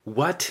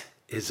What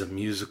is a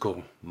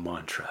musical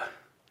mantra?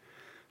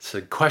 It's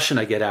a question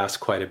I get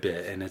asked quite a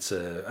bit, and it's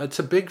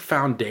a big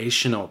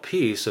foundational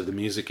piece of the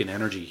music and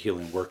energy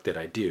healing work that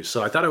I do.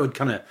 So I thought I would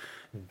kind of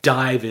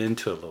dive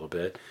into it a little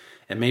bit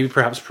and maybe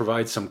perhaps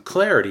provide some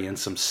clarity and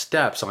some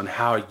steps on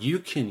how you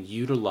can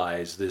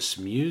utilize this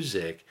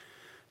music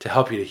to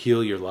help you to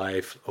heal your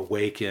life,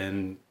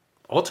 awaken,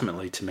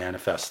 ultimately to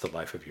manifest the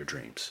life of your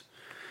dreams.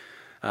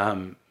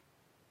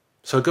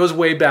 So it goes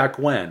way back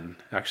when,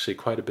 actually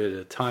quite a bit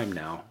of time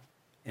now,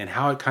 and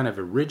how it kind of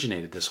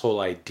originated, this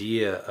whole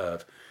idea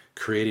of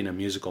creating a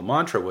musical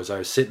mantra, was I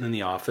was sitting in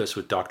the office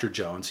with Dr.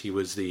 Jones. He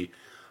was the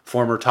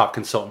former top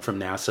consultant from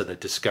NASA that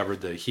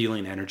discovered the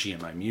healing energy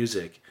in my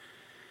music.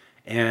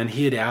 And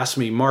he had asked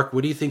me, Mark,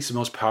 what do you think is the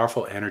most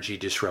powerful energy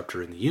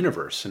disruptor in the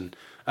universe? And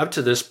up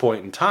to this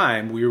point in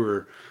time, we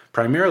were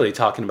primarily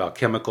talking about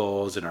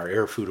chemicals in our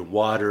air, food, and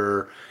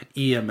water,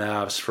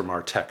 EMFs from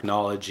our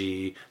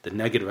technology, the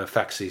negative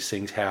effects these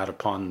things had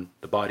upon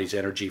the body's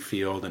energy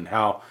field, and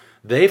how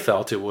they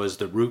felt it was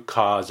the root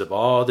cause of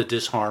all the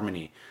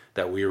disharmony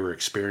that we were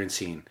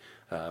experiencing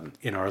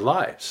in our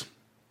lives.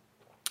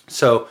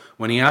 So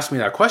when he asked me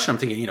that question, I'm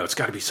thinking, it's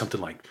got to be something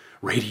like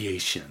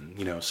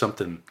radiation,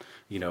 something,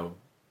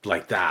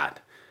 like that.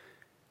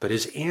 But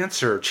his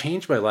answer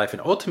changed my life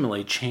and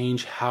ultimately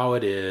changed how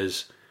it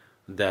is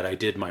that I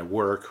did my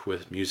work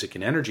with music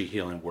and energy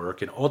healing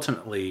work, and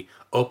ultimately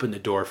opened the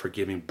door for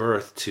giving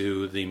birth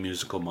to the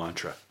musical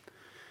mantra.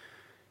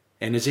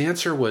 And his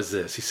answer was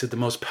this. He said, the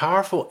most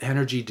powerful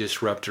energy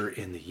disruptor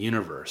in the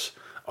universe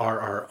are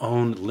our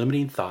own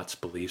limiting thoughts,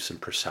 beliefs, and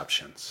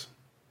perceptions.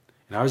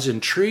 And I was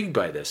intrigued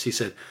by this. He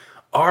said,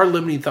 our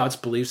limiting thoughts,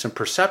 beliefs, and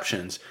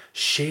perceptions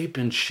shape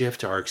and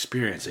shift our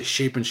experience. They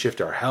shape and shift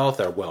our health,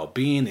 our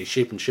well-being. They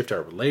shape and shift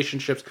our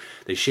relationships.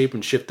 They shape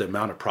and shift the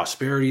amount of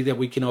prosperity that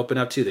we can open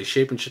up to. They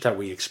shape and shift how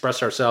we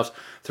express ourselves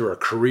through our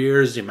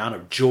careers, the amount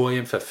of joy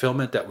and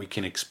fulfillment that we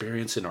can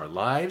experience in our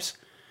lives.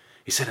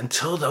 He said,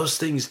 until those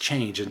things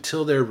change,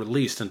 until they're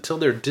released, until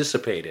they're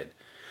dissipated,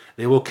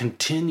 they will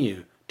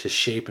continue to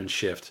shape and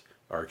shift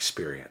our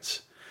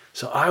experience.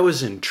 So I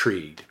was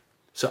intrigued.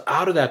 So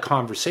out of that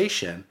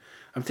conversation,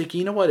 I'm thinking,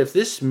 you know what? If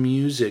this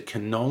music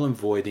can null and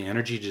void the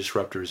energy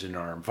disruptors in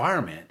our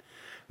environment,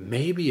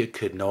 maybe it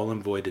could null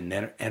and void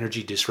the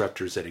energy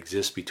disruptors that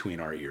exist between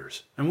our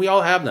ears. And we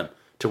all have them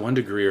to one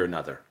degree or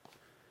another.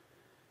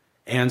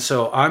 And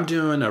so I'm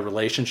doing a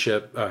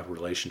relationship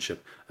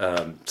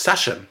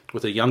session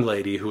with a young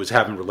lady who was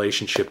having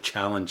relationship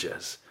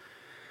challenges.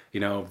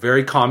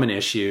 Very common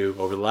issue.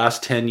 Over the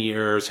last 10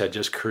 years, had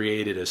just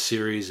created a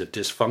series of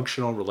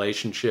dysfunctional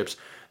relationships.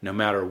 No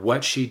matter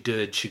what she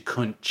did, she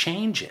couldn't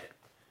change it.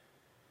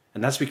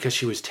 And that's because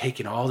she was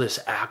taking all this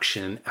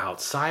action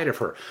outside of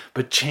her.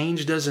 But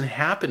change doesn't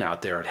happen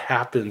out there. It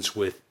happens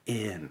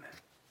within.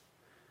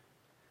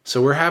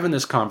 So we're having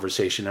this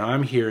conversation, and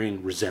I'm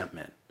hearing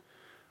resentment.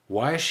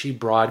 Why is she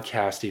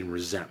broadcasting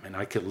resentment?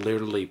 I could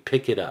literally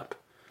pick it up.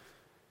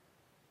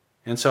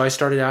 And so I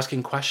started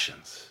asking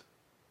questions.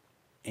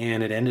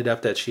 And it ended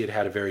up that she had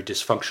had a very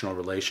dysfunctional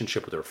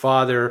relationship with her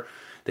father.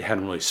 They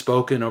hadn't really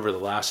spoken over the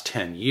last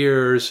 10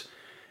 years.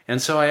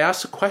 And so I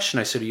asked the question,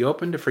 I said, are you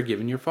open to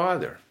forgiving your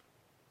father?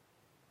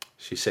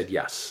 She said,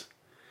 yes.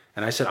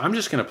 And I said, I'm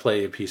just going to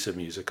play a piece of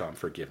music on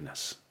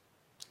forgiveness.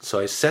 So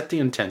I set the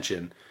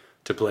intention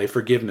to play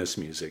forgiveness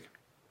music.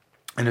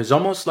 And it's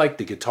almost like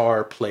the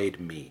guitar played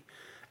me.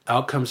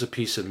 Out comes a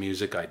piece of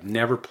music. I'd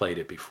never played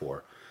it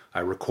before. I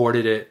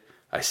recorded it.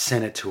 I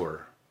sent it to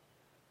her.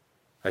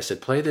 I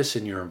said, play this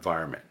in your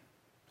environment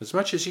as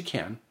much as you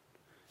can,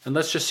 and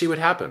let's just see what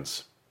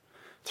happens.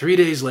 3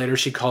 days later,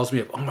 she calls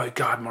me up. Oh my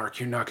God, Mark,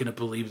 you're not going to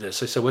believe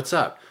this. I said, what's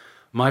up?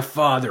 My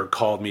father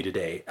called me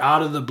today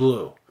out of the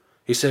blue.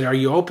 He said, are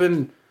you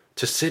open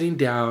to sitting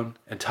down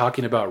and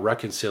talking about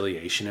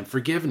reconciliation and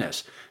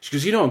forgiveness? She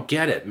goes, you don't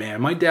get it, man.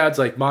 My dad's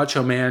like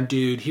Macho Man,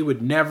 dude. He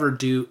would never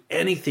do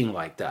anything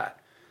like that.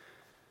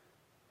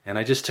 And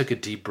I just took a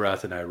deep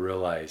breath and I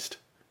realized,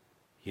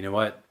 you know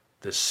what?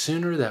 The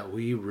sooner that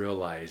we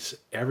realize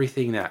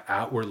everything that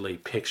outwardly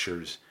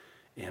pictures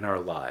in our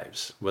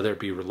lives, whether it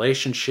be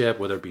relationship,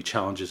 whether it be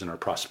challenges in our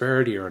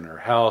prosperity or in our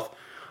health,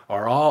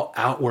 are all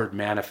outward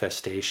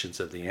manifestations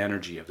of the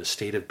energy, of the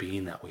state of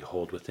being that we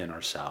hold within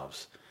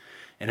ourselves.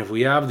 And if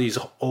we have these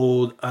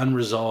old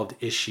unresolved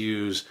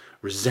issues,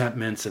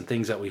 resentments, and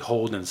things that we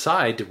hold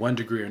inside to one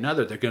degree or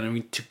another, they're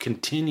going to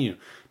continue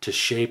to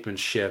shape and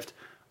shift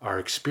our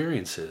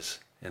experiences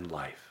in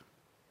life.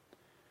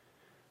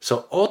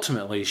 So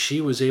ultimately,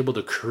 she was able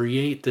to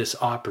create this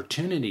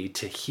opportunity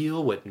to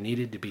heal what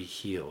needed to be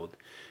healed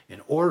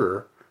in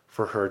order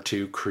for her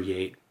to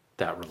create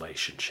that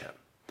relationship.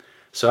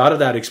 So out of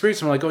that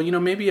experience, I'm like,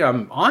 maybe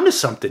I'm onto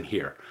something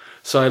here.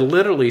 So I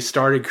literally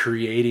started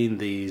creating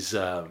these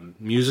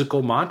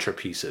musical mantra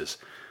pieces.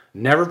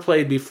 Never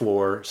played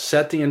before,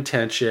 set the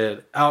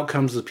intention, out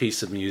comes the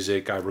piece of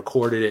music, I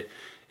recorded it.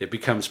 It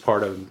becomes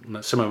part of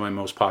some of my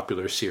most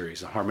popular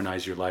series, the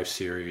Harmonize Your Life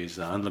series,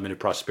 the Unlimited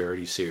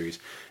Prosperity series,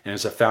 and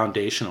it's a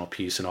foundational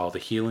piece in all the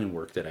healing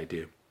work that I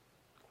do.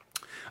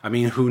 I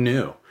mean, who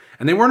knew?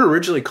 And they weren't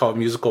originally called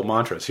musical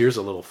mantras. Here's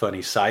a little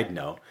funny side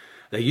note.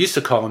 They used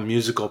to call them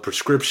musical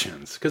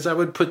prescriptions because I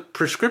would put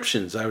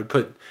prescriptions. I would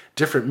put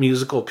different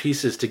musical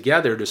pieces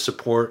together to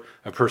support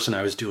a person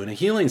I was doing a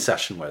healing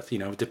session with,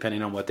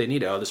 depending on what they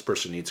need. Oh, this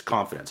person needs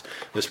confidence.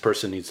 This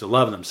person needs to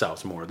love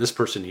themselves more. This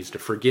person needs to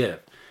forgive.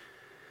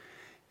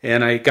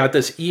 And I got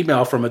this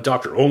email from a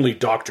doctor, only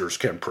doctors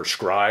can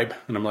prescribe.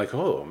 And I'm like,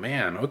 oh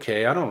man,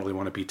 okay, I don't really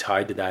want to be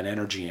tied to that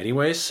energy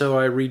anyway. So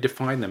I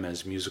redefined them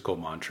as musical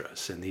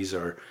mantras. And these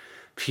are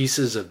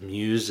pieces of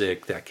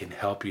music that can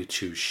help you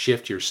to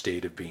shift your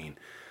state of being,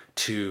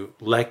 to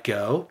let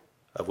go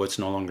of what's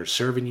no longer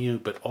serving you,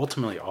 but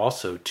ultimately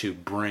also to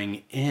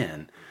bring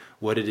in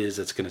what it is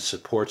that's going to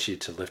support you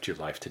to lift your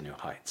life to new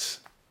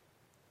heights.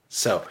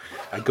 So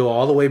I go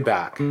all the way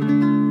back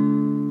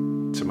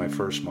to my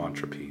first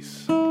mantra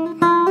piece.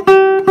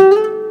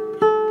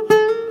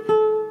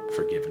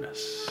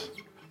 Forgiveness.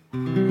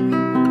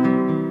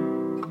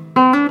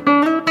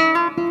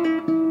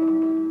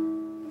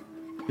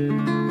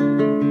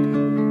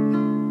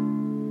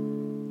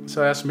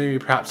 So I asked, maybe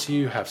perhaps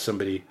you have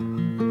somebody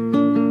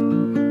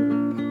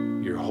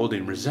you're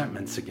holding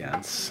resentments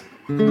against.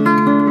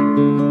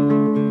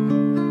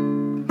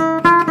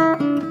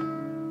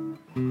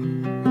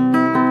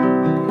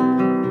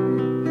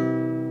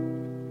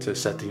 To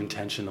set the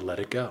intention to let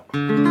it go,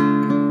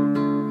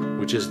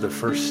 which is the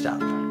first step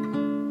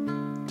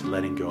to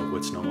letting go of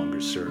what's no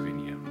longer serving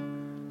you.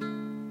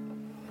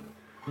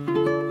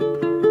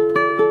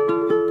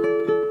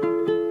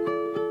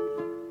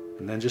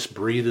 And then just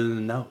breathe in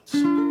the notes.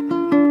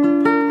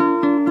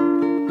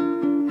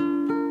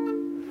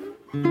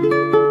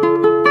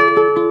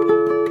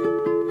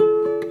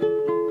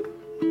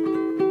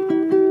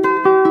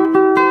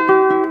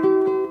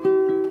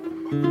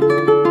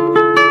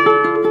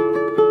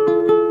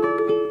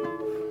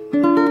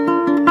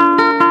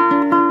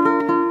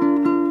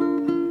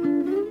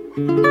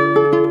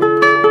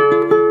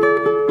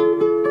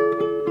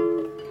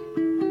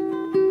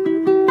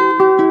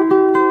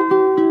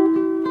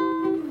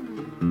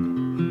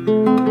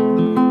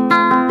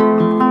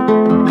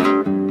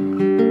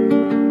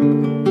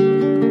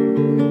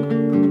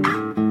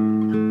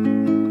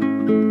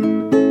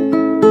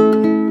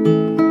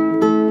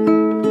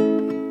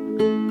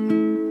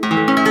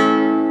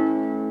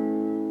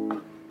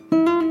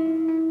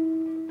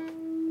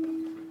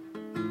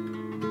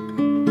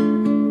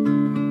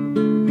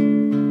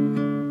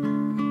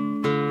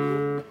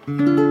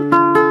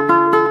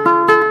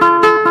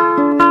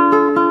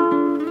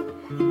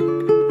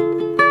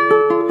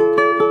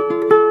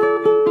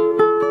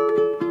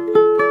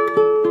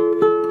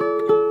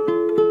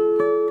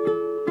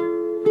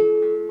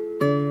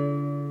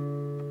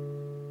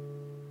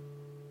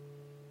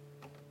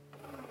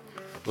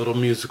 Little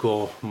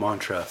musical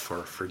mantra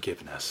for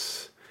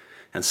forgiveness.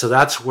 And so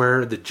that's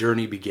where the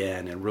journey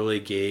began and really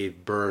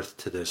gave birth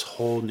to this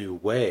whole new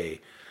way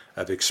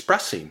of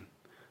expressing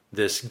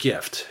this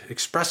gift,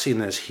 expressing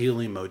this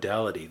healing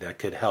modality that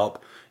could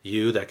help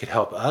you, that could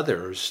help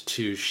others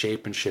to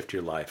shape and shift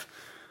your life.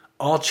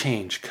 All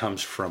change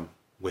comes from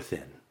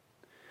within.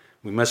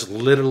 We must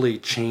literally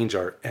change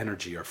our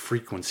energy, our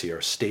frequency,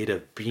 our state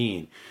of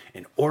being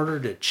in order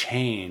to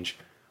change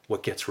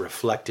what gets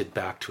reflected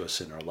back to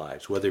us in our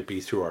lives, whether it be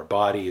through our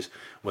bodies,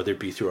 whether it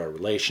be through our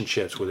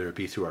relationships, whether it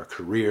be through our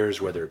careers,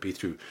 whether it be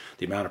through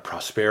the amount of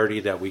prosperity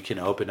that we can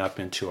open up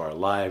into our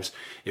lives.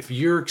 If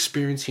you're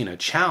experiencing a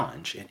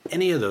challenge in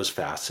any of those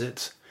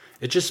facets,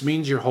 it just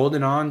means you're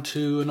holding on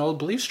to an old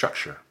belief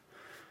structure.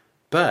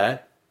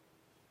 But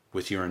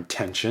with your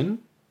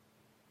intention,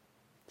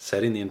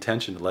 setting the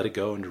intention to let it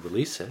go and to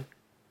release it,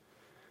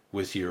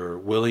 with your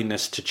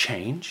willingness to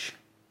change,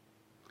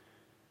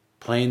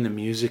 playing the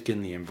music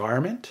in the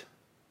environment,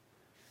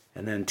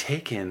 and then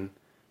taking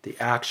the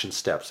action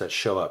steps that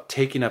show up,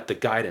 taking up the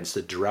guidance,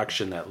 the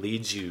direction that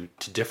leads you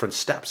to different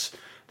steps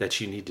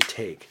that you need to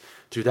take.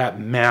 Through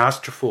that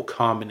masterful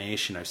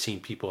combination, I've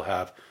seen people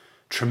have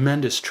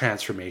tremendous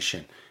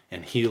transformation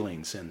and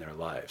healings in their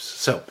lives.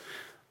 So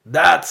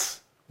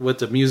that's what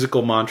the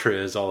musical mantra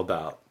is all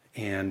about,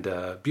 and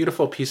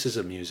beautiful pieces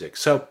of music.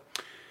 So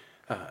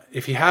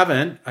if you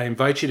haven't, I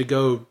invite you to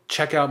go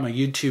check out my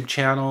YouTube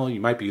channel.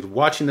 You might be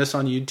watching this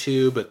on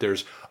YouTube, but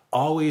there's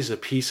always a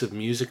piece of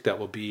music that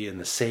will be in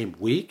the same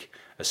week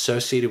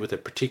associated with a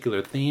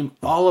particular theme,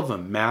 all of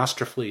them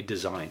masterfully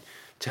designed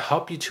to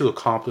help you to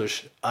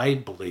accomplish, I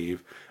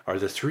believe, are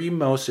the three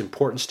most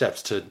important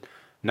steps to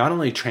not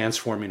only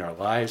transforming our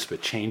lives,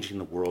 but changing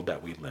the world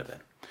that we live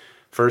in.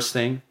 First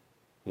thing,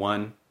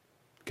 one,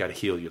 got to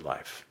heal your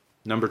life.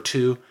 Number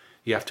two,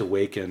 you have to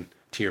awaken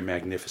to your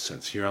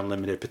magnificence, your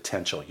unlimited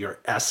potential, your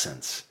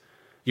essence,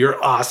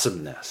 your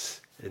awesomeness.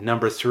 And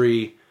number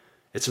three,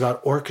 it's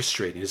about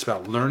orchestrating. It's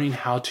about learning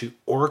how to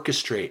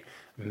orchestrate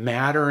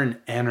matter and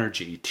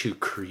energy to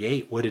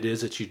create what it is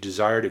that you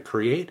desire to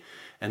create,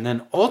 and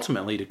then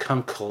ultimately to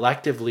come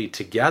collectively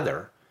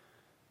together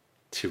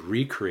to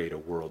recreate a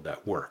world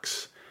that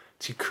works,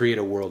 to create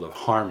a world of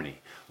harmony,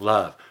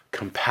 love,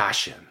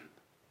 compassion.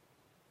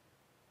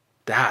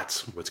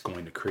 That's what's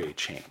going to create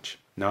change,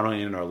 not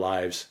only in our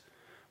lives,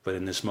 but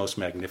in this most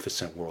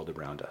magnificent world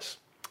around us.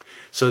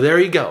 So there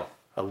you go,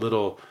 a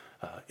little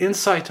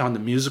insight on the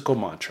musical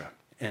mantra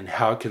and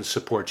how it can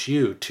support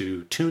you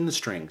to tune the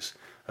strings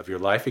of your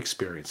life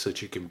experience so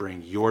that you can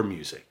bring your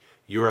music,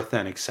 your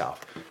authentic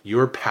self,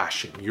 your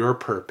passion, your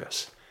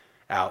purpose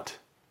out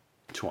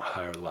to a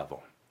higher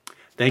level.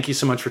 Thank you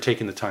so much for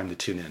taking the time to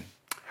tune in.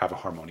 Have a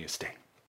harmonious day.